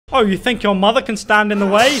Oh, you think your mother can stand in the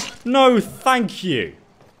way? No, thank you.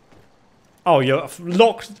 Oh, you're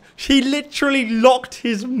locked. He literally locked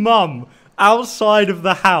his mum outside of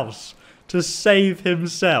the house to save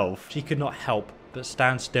himself. She could not help but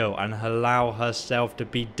stand still and allow herself to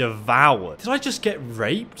be devoured. Did I just get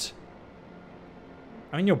raped?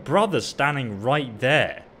 I mean, your brother's standing right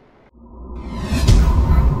there.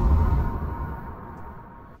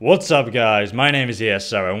 What's up guys, my name is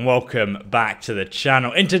ESO and welcome back to the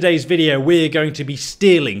channel. In today's video we're going to be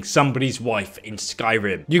stealing somebody's wife in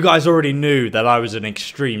Skyrim. You guys already knew that I was an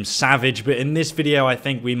extreme savage, but in this video I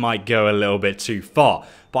think we might go a little bit too far.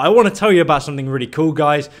 But I want to tell you about something really cool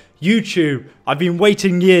guys. YouTube, I've been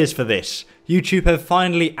waiting years for this. YouTube have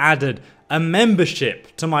finally added a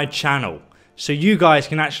membership to my channel. So you guys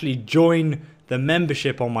can actually join the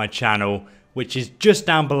membership on my channel, which is just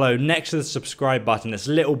down below next to the subscribe button. This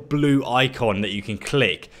little blue icon that you can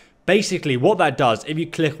click. Basically what that does, if you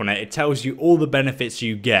click on it, it tells you all the benefits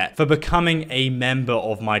you get for becoming a member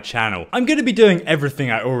of my channel. I'm going to be doing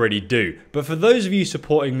everything I already do, but for those of you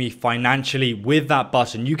supporting me financially with that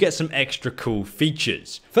button, you get some extra cool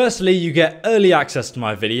features. Firstly, you get early access to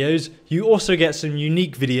my videos. You also get some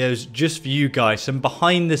unique videos just for you guys, some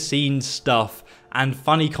behind the scenes stuff and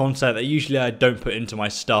funny content that usually I don't put into my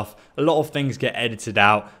stuff. A lot of things get edited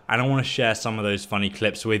out and I want to share some of those funny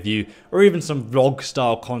clips with you, or even some vlog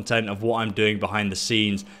style content of what I'm doing behind the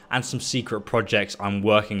scenes and some secret projects I'm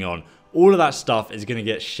working on. All of that stuff is going to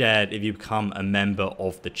get shared if you become a member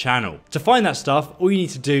of the channel. To find that stuff, all you need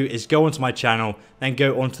to do is go onto my channel, then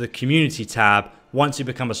go onto the community tab. Once you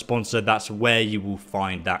become a sponsor, that's where you will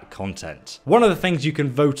find that content. One of the things you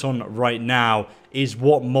can vote on right now is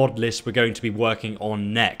what mod list we're going to be working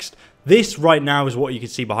on next. This right now is what you can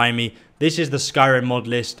see behind me. This is the Skyrim mod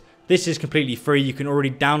list. This is completely free. You can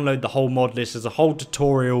already download the whole mod list. There's a whole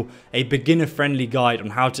tutorial, a beginner-friendly guide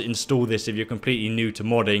on how to install this if you're completely new to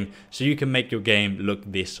modding, so you can make your game look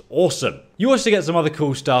this awesome. You also get some other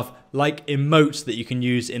cool stuff, like emotes that you can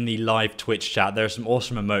use in the live Twitch chat. There are some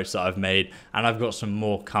awesome emotes that I've made, and I've got some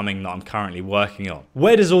more coming that I'm currently working on.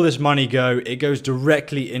 Where does all this money go? It goes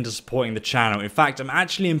directly into supporting the channel. In fact, I'm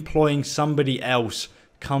actually employing somebody else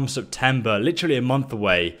come September, literally a month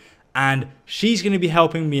away. And she's going to be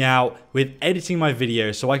helping me out with editing my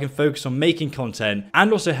videos so I can focus on making content,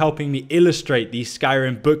 and also helping me illustrate the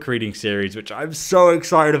Skyrim book reading series, which I'm so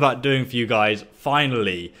excited about doing for you guys.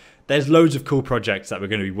 Finally, there's loads of cool projects that we're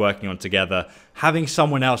going to be working on together. Having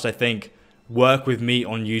someone else, I think, work with me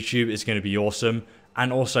on YouTube is going to be awesome.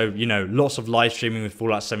 And also, you know, lots of live streaming with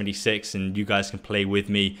Fallout 76, and you guys can play with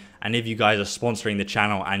me. And if you guys are sponsoring the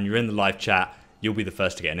channel and you're in the live chat, you'll be the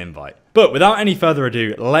first to get an invite. But without any further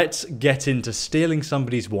ado, let's get into stealing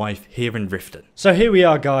somebody's wife here in Riften. So here we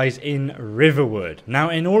are guys in Riverwood. Now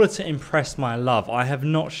in order to impress my love, I have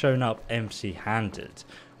not shown up empty-handed.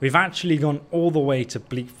 We've actually gone all the way to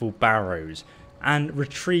Bleakful Barrows and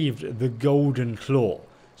retrieved the Golden Claw,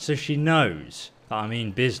 so she knows that I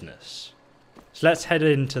mean business. So let's head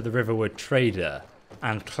into the Riverwood Trader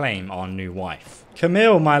and claim our new wife.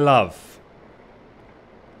 Camille, my love.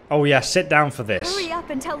 Oh yeah, sit down for this. Hurry up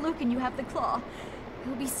and tell Lucan you have the claw.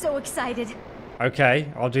 He'll be so excited.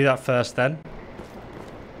 Okay, I'll do that first then.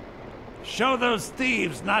 Show those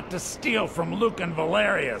thieves not to steal from Lucan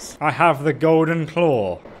Valerius. I have the Golden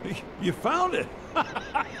Claw. You found it.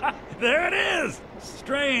 There it is.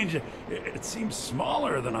 Strange. It seems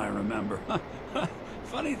smaller than I remember.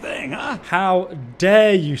 Funny thing, huh? How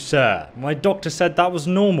dare you, sir? My doctor said that was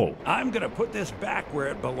normal. I'm gonna put this back where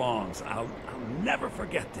it belongs. I'll never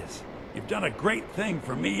forget this. You've done a great thing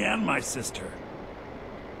for me and my sister.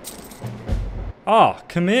 Ah,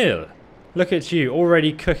 Camille. Look at you,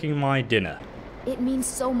 already cooking my dinner. It means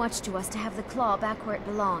so much to us to have the claw back where it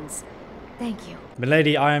belongs. Thank you.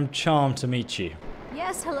 Milady, I am charmed to meet you.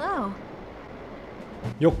 Yes, hello.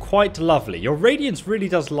 You're quite lovely. Your radiance really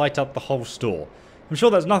does light up the whole store. I'm sure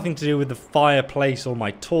that's nothing to do with the fireplace or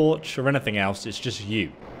my torch or anything else. It's just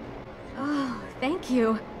you. Oh, thank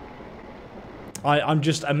you. I'm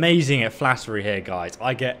just amazing at flattery here, guys.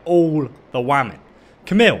 I get all the whamming.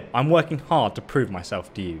 Camille, I'm working hard to prove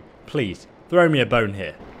myself to you. Please, throw me a bone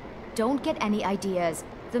here. Don't get any ideas.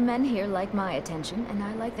 The men here like my attention, and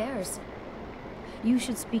I like theirs. You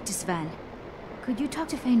should speak to Sven. Could you talk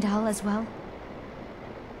to Feindal as well?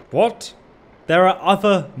 What? There are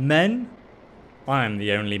other men? I am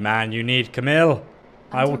the only man you need, Camille.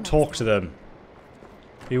 I will talk to them.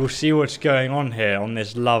 We will see what's going on here on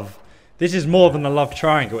this love. This is more than a love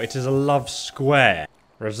triangle, it is a love square.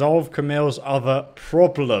 Resolve Camille's other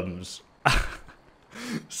problems.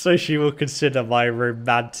 So she will consider my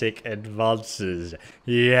romantic advances.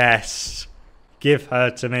 Yes. Give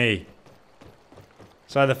her to me.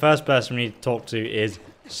 So the first person we need to talk to is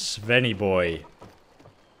Svenny boy.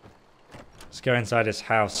 Let's go inside his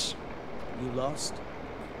house. You lost?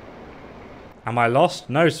 Am I lost?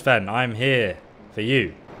 No, Sven. I'm here. For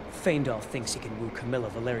you. Faendal thinks he can woo Camilla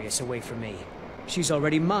Valerius away from me. She's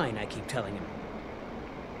already mine, I keep telling him.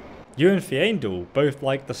 You and Faendal both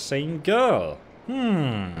like the same girl.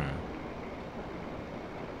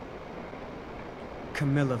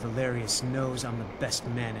 Camilla Valerius knows I'm the best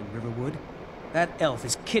man in Riverwood. That elf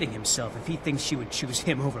is kidding himself if he thinks she would choose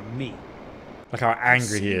him over me. Look how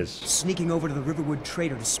angry he is. Sneaking over to the Riverwood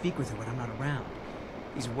trader to speak with her when I'm not around.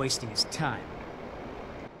 He's wasting his time.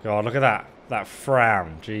 God, look at that. That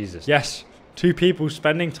frown. Jesus. Yes, two people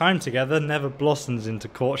spending time together never blossoms into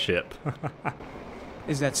courtship.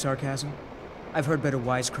 Is that sarcasm? I've heard better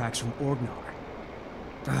wisecracks from Orgnar.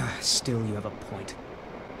 Still, you have a point.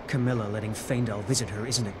 Camilla letting Faendal visit her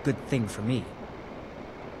isn't a good thing for me.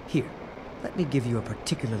 Here, let me give you a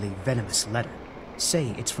particularly venomous letter.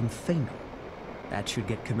 Say it's from Faendal. That should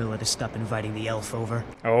get Camilla to stop inviting the elf over.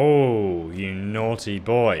 Oh, you naughty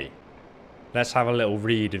boy. Let's have a little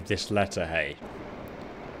read of this letter, hey.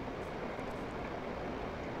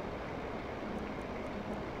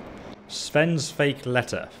 Sven's fake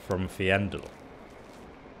letter from Faendal.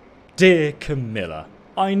 Dear Camilla,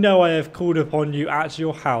 I know I have called upon you at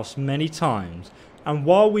your house many times, and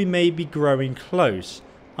while we may be growing close,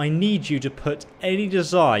 I need you to put any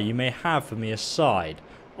desire you may have for me aside.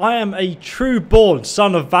 I am a true-born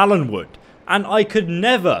son of Valenwood, and I could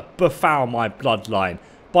never befoul my bloodline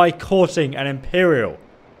by courting an Imperial.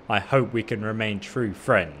 I hope we can remain true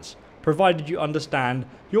friends, provided you understand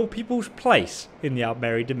your people's place in the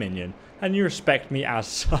Outmerry Dominion, and you respect me as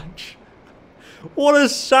such. What a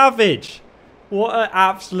savage! What an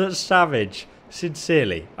absolute savage.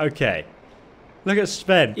 Sincerely. Okay. Look at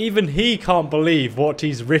Sven. Even he can't believe what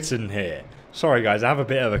he's written here. Sorry guys, I have a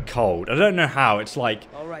bit of a cold. I don't know how. It's like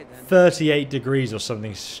 38 degrees or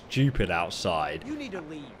something stupid outside. You need to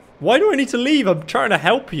leave. Why do I need to leave? I'm trying to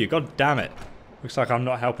help you. God damn it. Looks like I'm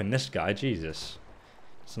not helping this guy. Jesus.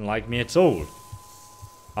 Doesn't like me at all.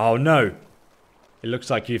 Oh no. It looks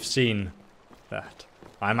like you've seen that.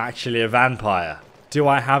 I'm actually a vampire. Do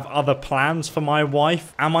I have other plans for my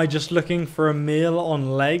wife? Am I just looking for a meal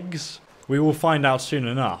on legs? We will find out soon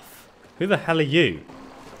enough. Who the hell are you?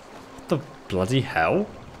 What the bloody hell?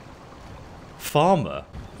 Farmer?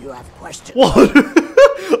 You have questions? What?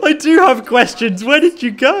 I do have questions. Where did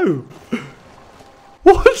you go?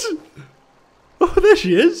 What? Oh, there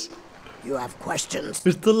she is. You have questions?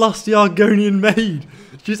 It's the lusty Argonian maid.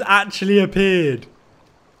 She's actually appeared.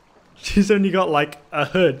 She's only got like a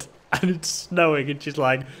hood and it's snowing and she's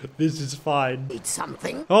like, this is fine. Need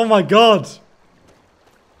something? Oh my god.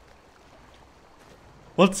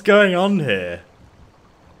 What's going on here?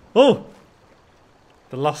 Oh.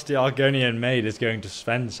 The lusty Argonian maid is going to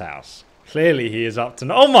Sven's house. Clearly he is up to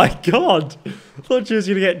no— oh my god! I thought she was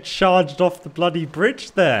going to get charged off the bloody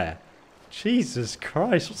bridge there. Jesus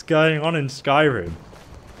Christ, what's going on in Skyrim?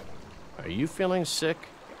 Are you feeling sick?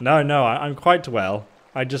 No, I'm quite well.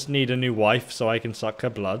 I just need a new wife so I can suck her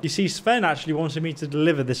blood. You see, Sven actually wanted me to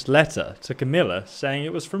deliver this letter to Camilla saying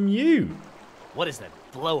it was from you. What is that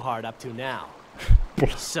blowhard up to now?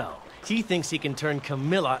 So, he thinks he can turn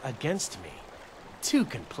Camilla against me. Two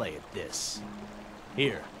can play at this.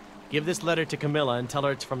 Here, give this letter to Camilla and tell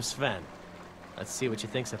her it's from Sven. Let's see what she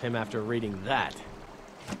thinks of him after reading that.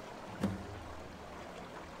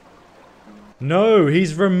 No,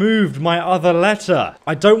 he's removed my other letter.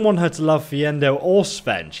 I don't want her to love Faendal or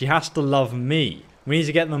Sven. She has to love me. We need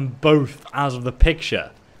to get them both out of the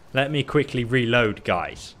picture. Let me quickly reload,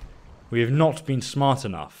 guys. We have not been smart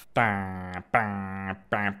enough.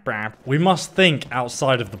 We must think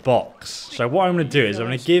outside of the box. So what I'm going to do is I'm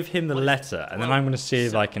going to give him the letter and then I'm going to see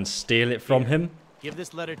if I can steal it from him. Give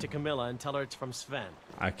this letter to Camilla and tell her it's from Sven.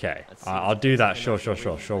 Okay, I'll do that. Sure.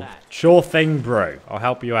 Sure thing, bro. I'll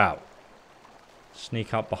help you out.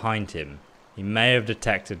 Sneak up behind him. He may have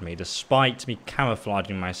detected me despite me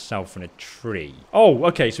camouflaging myself in a tree. Oh,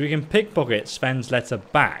 okay, so we can pickpocket Sven's letter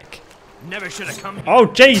back. Never should have come here. Oh,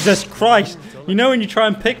 Jesus Christ. You know when you try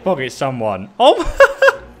and pickpocket someone. Oh,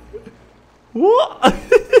 what?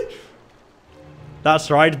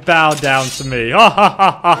 That's right, bow down to me. Ha ha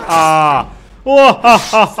ha ha ha. Oh, ha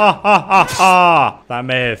ha ha ha ha. That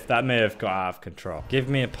may have got out of control. Give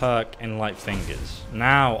me a perk in light fingers.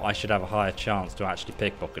 Now I should have a higher chance to actually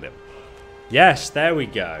pickpocket him. Yes, there we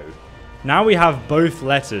go. Now we have both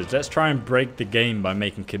letters. Let's try and break the game by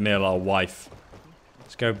making Camille our wife.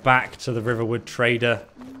 Let's go back to the Riverwood trader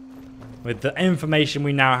with the information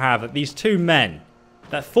we now have that these two men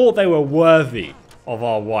that thought they were worthy of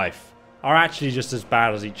our wife are actually just as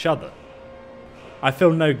bad as each other. I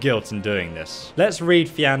feel no guilt in doing this. Let's read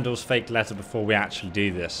Fiandor's fake letter before we actually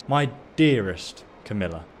do this. My dearest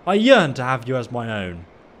Camilla, I yearn to have you as my own,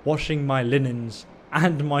 washing my linens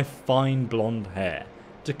and my fine blonde hair,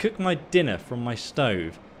 to cook my dinner from my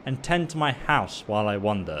stove and tend to my house while I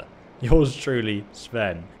wander. Yours truly,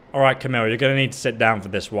 Sven. Alright Camilla, you're going to need to sit down for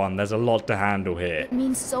this one. There's a lot to handle here. It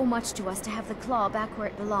means so much to us to have the claw back where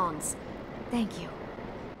it belongs. Thank you.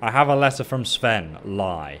 I have a letter from Sven.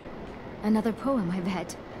 Lie. Another poem, I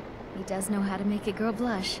bet. He does know how to make a girl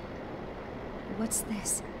blush. What's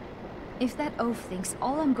this? If that oaf thinks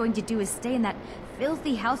all I'm going to do is stay in that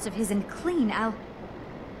filthy house of his and clean,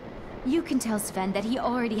 You can tell Sven that he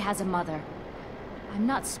already has a mother. I'm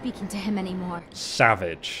not speaking to him anymore.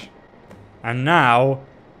 Savage. And now,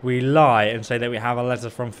 we lie and say that we have a letter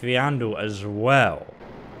from Fiandor as well.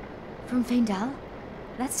 From Feindal?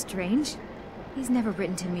 That's strange. He's never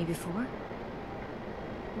written to me before.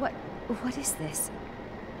 What is this?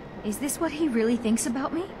 Is this what he really thinks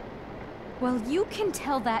about me? Well, you can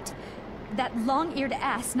tell that long-eared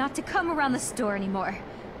ass not to come around the store anymore.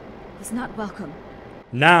 He's not welcome.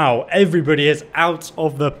 Now, everybody is out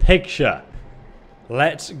of the picture.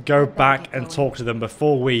 Let's go back and talk to them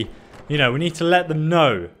before we need to let them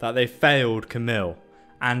know that they failed Camille.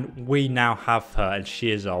 And we now have her and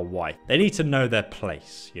she is our wife. They need to know their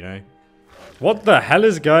place, you know? What the hell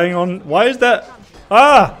is going on? Why is that?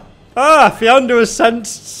 Fiandor has sent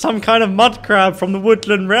some kind of mud crab from the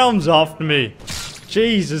woodland realms after me.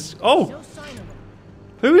 Jesus. Oh.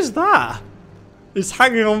 Who is that? It's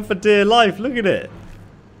hanging on for dear life. Look at it.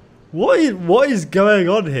 What is going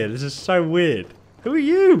on here? This is so weird. Who are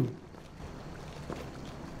you?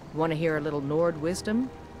 Want to hear a little Nord wisdom?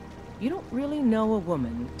 You don't really know a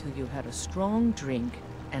woman till you've had a strong drink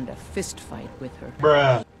and a fist fight with her.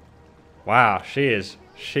 Bruh. Wow, she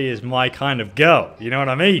is my kind of girl. You know what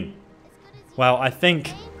I mean? Well, I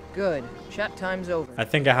think... Good. Chat time's over. I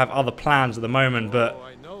think I have other plans at the moment, but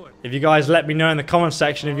if you guys let me know in the comment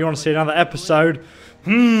section if you want to see another episode.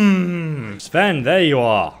 Sven, there you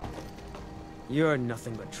are. You're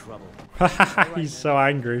nothing but trouble. He's so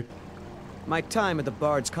angry. My time at the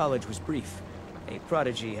Bard's College was brief. A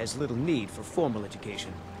prodigy has little need for formal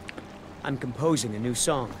education. I'm composing a new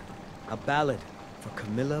song. A ballad for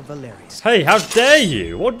Camilla Valeris. Hey, how dare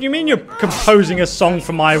you? What do you mean you're composing a song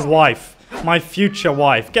for my wife? My future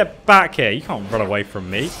wife. Get back here. You can't run away from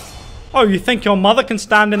me. Oh, you think your mother can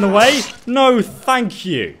stand in the way? No, thank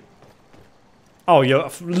you. Oh, you're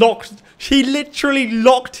locked. He literally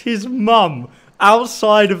locked his mum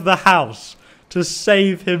outside of the house to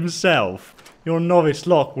save himself. Your novice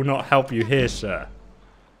lock will not help you here, sir.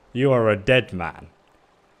 You are a dead man.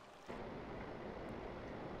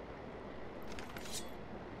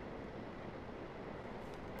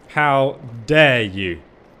 How dare you?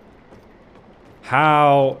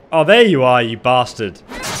 How... Oh, there you are, you bastard.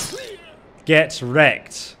 Get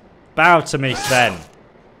wrecked. Bow to me, Sven.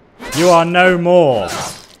 You are no more.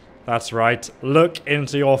 That's right. Look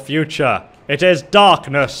into your future. It is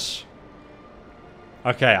darkness.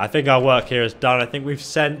 Okay, I think our work here is done. I think we've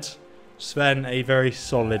sent Sven a very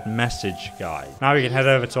solid message, guys. Now we can head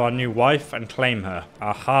over to our new wife and claim her.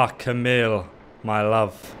 Aha, Camille, my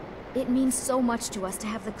love. It means so much to us to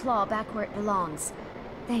have the claw back where it belongs.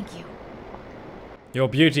 Thank you. Your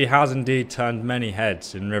beauty has indeed turned many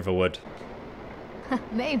heads in Riverwood.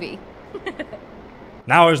 Maybe.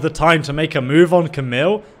 Now is the time to make a move on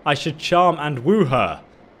Camille. I should charm and woo her.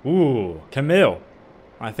 Ooh, Camille.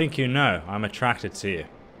 I think you know I'm attracted to you.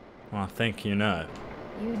 I think you know.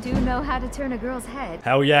 You do know how to turn a girl's head.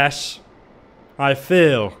 Hell yes. I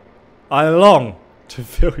long to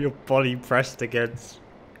feel your body pressed against.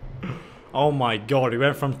 Oh my god, we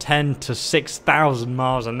went from 10 to 6,000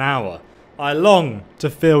 miles an hour. I long to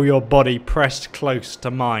feel your body pressed close to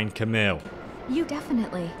mine, Camille. You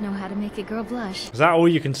definitely know how to make a girl blush. Is that all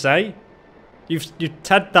you can say? You've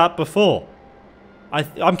said that before.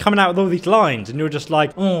 I'm coming out with all these lines and you're just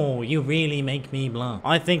like, oh, you really make me blush.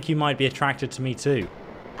 I think you might be attracted to me too.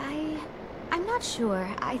 I'm not sure.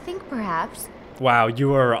 I think perhaps. Wow,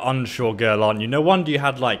 you are an unsure girl, aren't you? No wonder you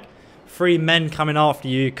had like 3 men coming after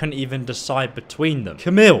you. You couldn't even decide between them.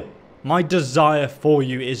 Camille, my desire for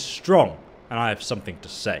you is strong and I have something to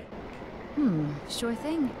say. Sure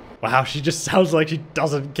thing. Wow, she just sounds like she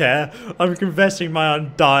doesn't care. I'm confessing my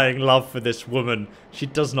undying love for this woman. She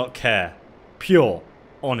does not care. Pure,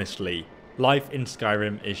 honestly, life in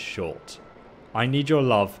Skyrim is short. I need your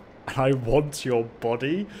love, and I want your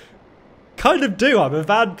body. Kind of do, I'm a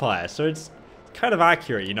vampire, so it's kind of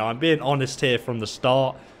accurate, you know. I'm being honest here from the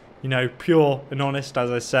start. You know, pure and honest,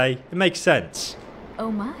 as I say. It makes sense.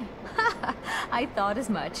 Oh my. I thought as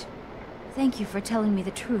much. Thank you for telling me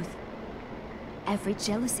the truth. Every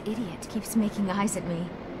jealous idiot keeps making eyes at me.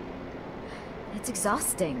 It's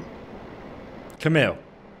exhausting. Camille,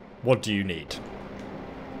 what do you need?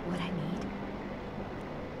 What I need?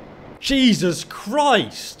 Jesus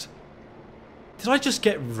Christ! Did I just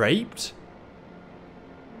get raped?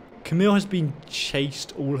 Camille has been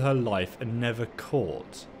chased all her life and never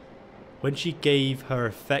caught. When she gave her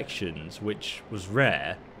affections, which was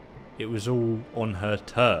rare, it was all on her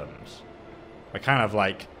terms. I kind of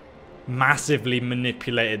like massively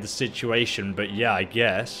manipulated the situation, but yeah, I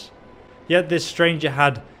guess. Yet this stranger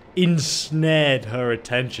had ensnared her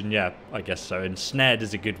attention. Yeah, I guess so. Ensnared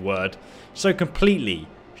is a good word. So completely,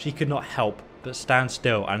 she could not help but stand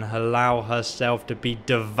still and allow herself to be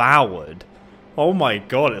devoured. Oh my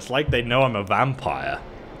god, it's like they know I'm a vampire.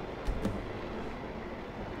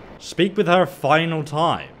 Speak with her a final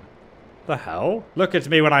time. The hell? Look at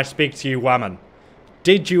me when I speak to you, woman.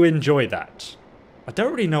 Did you enjoy that? I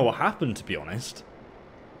don't really know what happened, to be honest.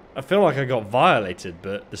 I feel like I got violated,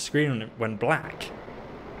 but the screen went black.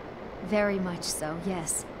 Very much so,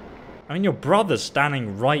 yes. I mean, your brother's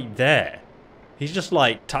standing right there. He's just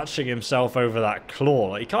like touching himself over that claw.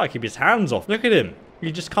 Like, he can't keep his hands off. Look at him.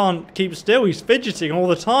 He just can't keep still. He's fidgeting all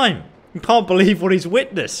the time. He can't believe what he's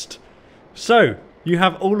witnessed. So, you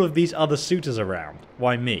have all of these other suitors around.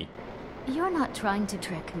 Why me? You're not trying to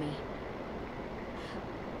trick me.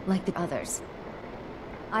 Like the others.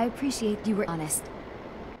 I appreciate you were honest.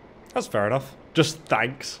 That's fair enough. Just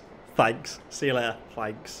thanks. Thanks. See you later.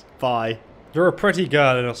 Thanks. Bye. You're a pretty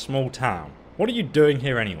girl in a small town. What are you doing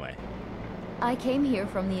here anyway? I came here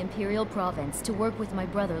from the Imperial Province to work with my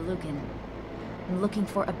brother Lucan. I'm looking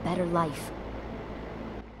for a better life.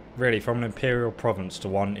 Really, from an Imperial province to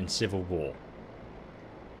one in civil war?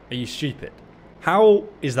 Are you stupid? How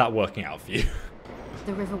is that working out for you?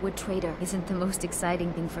 The Riverwood Trader isn't the most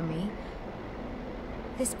exciting thing for me.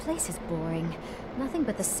 This place is boring. Nothing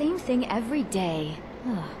but the same thing every day.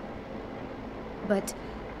 But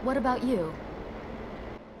what about you?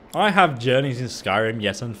 I have journeys in Skyrim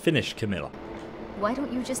yet unfinished, Camilla. Why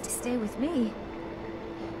don't you just stay with me?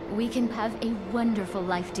 We can have a wonderful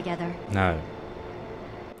life together. No.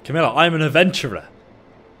 Camilla, I'm an adventurer.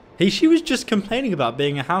 She was just complaining about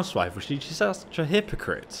being a housewife. She's such a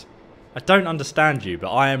hypocrite. I don't understand you,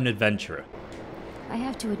 but I am an adventurer. I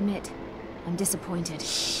have to admit, I'm disappointed.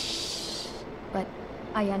 But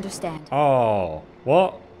I understand. Oh,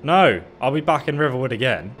 what? No, I'll be back in Riverwood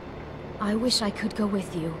again. I wish I could go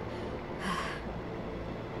with you.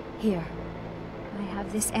 Here, I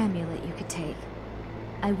have this amulet you could take.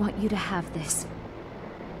 I want you to have this.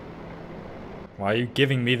 Why are you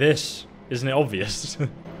giving me this? Isn't it obvious?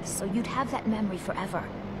 So you'd have that memory forever.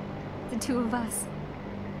 The two of us.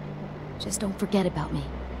 Just don't forget about me.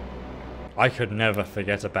 I could never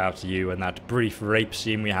forget about you and that brief rape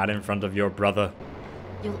scene we had in front of your brother.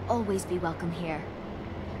 You'll always be welcome here.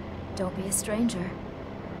 Don't be a stranger.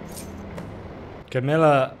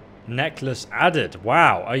 Camilla, necklace added.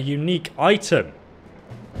 Wow, a unique item.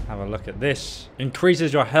 Have a look at this.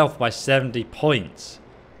 Increases your health by 70 points.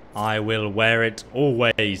 I will wear it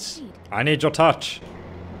always. I need your touch.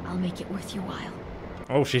 I'll make it worth your while.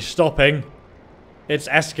 Oh, she's stopping. It's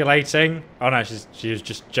escalating. Oh no, she was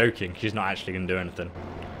just joking. She's not actually going to do anything.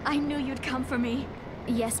 I knew you'd come for me.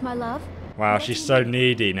 Yes, my love? Wow, she's so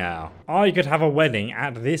needy now. I could have a wedding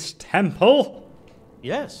at this temple?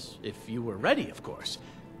 Yes, if you were ready, of course.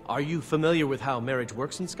 Are you familiar with how marriage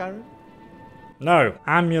works in Skyrim? No.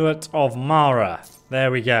 Amulet of Mara.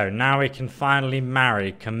 There we go. Now we can finally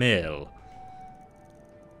marry Camille.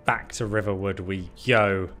 Back to Riverwood we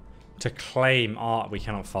go. To claim art. We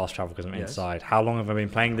cannot fast travel because I'm inside. How long have I been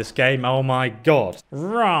playing this game? Oh my god.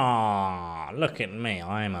 Rah! Look at me.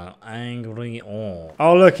 I'm an angry orc.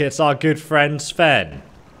 Oh look, it's our good friend Sven.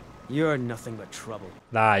 You're nothing but trouble.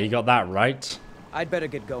 Ah, you got that right. I'd better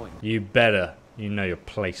get going. You better. You know your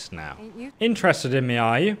place now. Interested in me,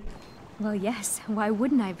 are you? Well, yes. Why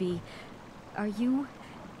wouldn't I be? Are you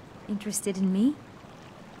interested in me?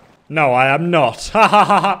 No, I am not. Ha ha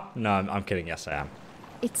ha ha. No, I'm kidding. Yes, I am.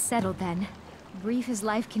 It's settled then. Brief as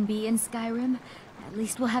life can be in Skyrim, at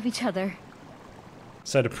least we'll have each other.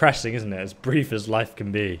 So depressing, isn't it? As brief as life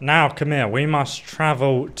can be. Now, come here. We must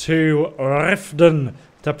travel to Riften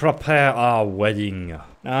to prepare our wedding.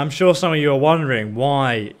 Now, I'm sure some of you are wondering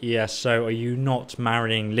why, so are you not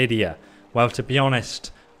marrying Lydia? Well, to be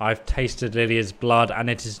honest, I've tasted Lydia's blood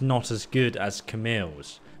and it is not as good as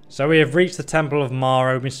Camille's. So we have reached the Temple of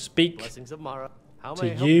Mara. We speak Blessings of Mara. How to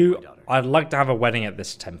may I help you. my daughter? I'd like to have a wedding at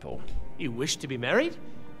this temple. You wish to be married?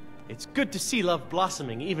 It's good to see love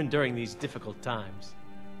blossoming even during these difficult times.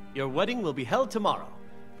 Your wedding will be held tomorrow,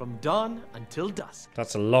 from dawn until dusk.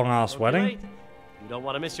 That's a long-ass Don't be wedding. late. You don't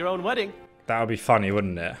want to miss your own wedding. That would be funny,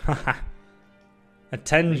 wouldn't it?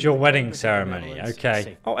 Attend your wedding ceremony.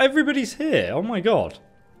 Okay. Oh, everybody's here. Oh my god.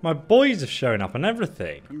 My boys have shown up and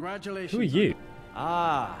everything. Congratulations. Who are you?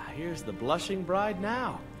 Ah, here's the blushing bride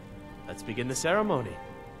now. Let's begin the ceremony.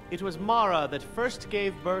 It was Mara that first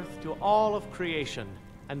gave birth to all of creation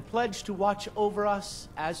and pledged to watch over us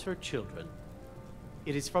as her children.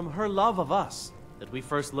 It is from her love of us that we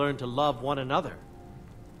first learned to love one another.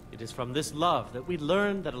 It is from this love that we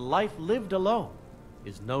learn that a life lived alone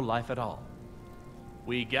is no life at all.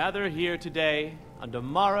 We gather here today under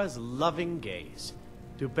Mara's loving gaze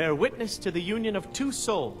to bear witness to the union of two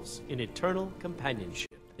souls in eternal companionship.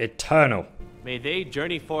 Eternal. May they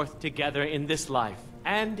journey forth together in this life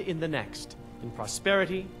and in the next, in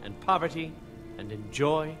prosperity and poverty, and in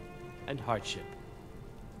joy and hardship.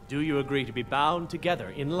 Do you agree to be bound together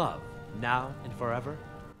in love, now and forever?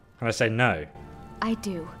 And I say no. I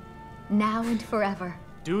do. Now and forever.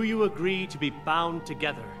 Do you agree to be bound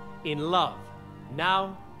together in love,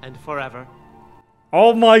 now and forever?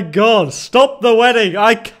 Oh my god, stop the wedding!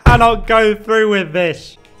 I cannot go through with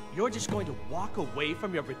this! You're just going to walk away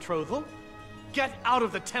from your betrothal? Get out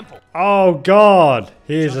of the temple! Oh god,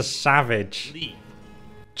 he is a savage. Leave.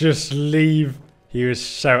 Just leave. He was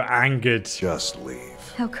so angered. Just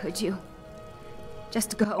leave. How could you?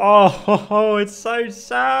 Just go. Oh, it's so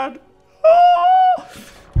sad. Oh.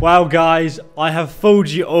 Well, guys, I have fooled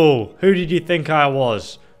you all. Who did you think I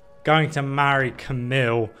was? Going to marry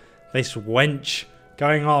Camille, this wench,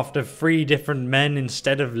 going after 3 different men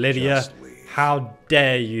instead of Lydia. Just leave. How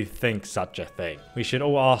dare you think such a thing? We should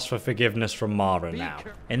all ask for forgiveness from Mara now.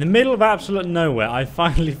 In the middle of absolute nowhere, I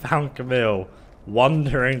finally found Camille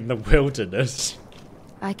wandering the wilderness.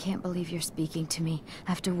 I can't believe you're speaking to me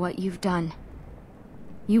after what you've done.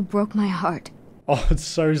 You broke my heart. Oh, it's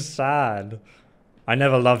so sad. I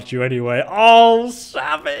never loved you anyway. Oh,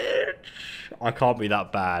 savage! I can't be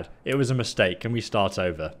that bad. It was a mistake. Can we start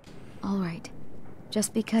over? All right.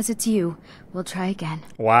 Just because it's you, we'll try again.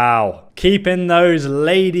 Wow. Keeping those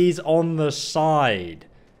ladies on the side.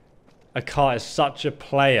 Akar is such a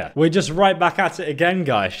player. We're just right back at it again,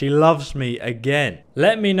 guys. She loves me again.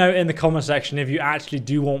 Let me know in the comment section if you actually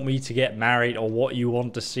do want me to get married or what you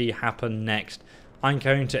want to see happen next. I'm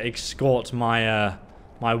going to escort my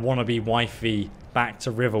my wannabe wifey back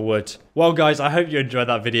to Riverwood. Well, guys, I hope you enjoyed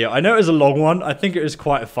that video. I know it was a long one. I think it was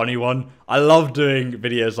quite a funny one. I love doing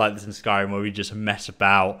videos like this in Skyrim where we just mess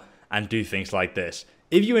about and do things like this.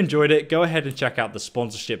 If you enjoyed it, go ahead and check out the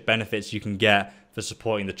sponsorship benefits you can get for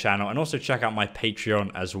supporting the channel, and also check out my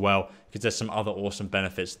Patreon as well, because there's some other awesome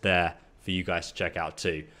benefits there for you guys to check out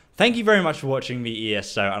too. Thank you very much for watching the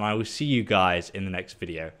ESO, and I will see you guys in the next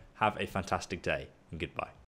video. Have a fantastic day, and goodbye.